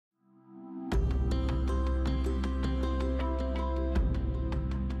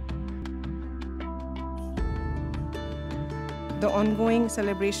the ongoing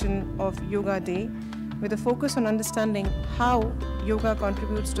celebration of Yoga Day with a focus on understanding how yoga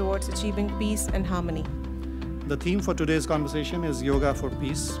contributes towards achieving peace and harmony. The theme for today's conversation is Yoga for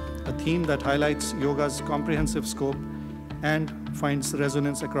Peace, a theme that highlights yoga's comprehensive scope and finds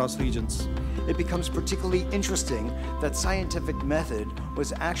resonance across regions. It becomes particularly interesting that scientific method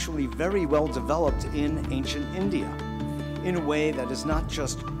was actually very well developed in ancient India in a way that is not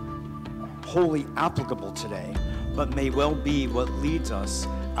just wholly applicable today, but may well be what leads us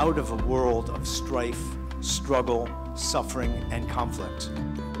out of a world of strife, struggle, suffering, and conflict.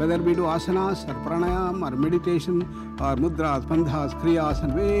 Whether we do asanas or pranayam or meditation or mudras, bandhas, kriyas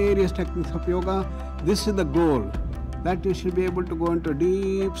and various techniques of yoga, this is the goal, that you should be able to go into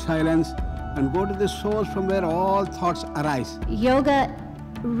deep silence and go to the source from where all thoughts arise. Yoga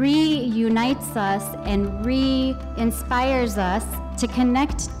reunites us and re-inspires us to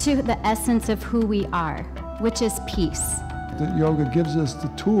connect to the essence of who we are, which is peace. The yoga gives us the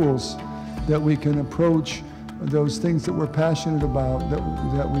tools that we can approach those things that we're passionate about,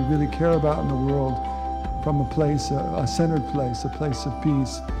 that we really care about in the world, from a place, a centered place, a place of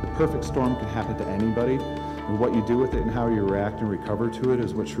peace. The perfect storm can happen to anybody, and what you do with it and how you react and recover to it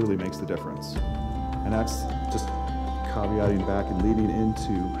is what truly makes the difference. And that's just caveating back and leading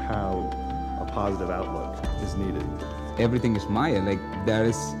into how a positive outlook is needed. Everything is Maya, like there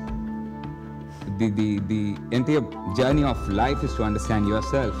is the entire journey of life is to understand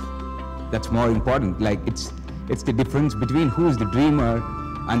yourself. That's more important. Like it's the difference between who is the dreamer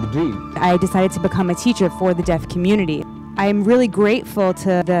and the dream. I decided to become a teacher for the deaf community. I'm really grateful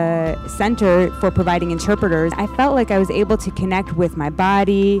to the center for providing interpreters. I felt like I was able to connect with my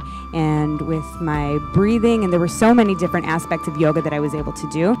body and with my breathing, and there were so many different aspects of yoga that I was able to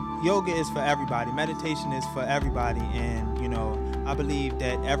do. Yoga is for everybody. Meditation is for everybody, and I believe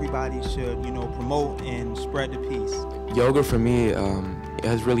that everybody should promote and spread the peace. Yoga for me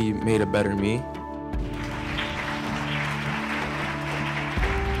has really made a better me.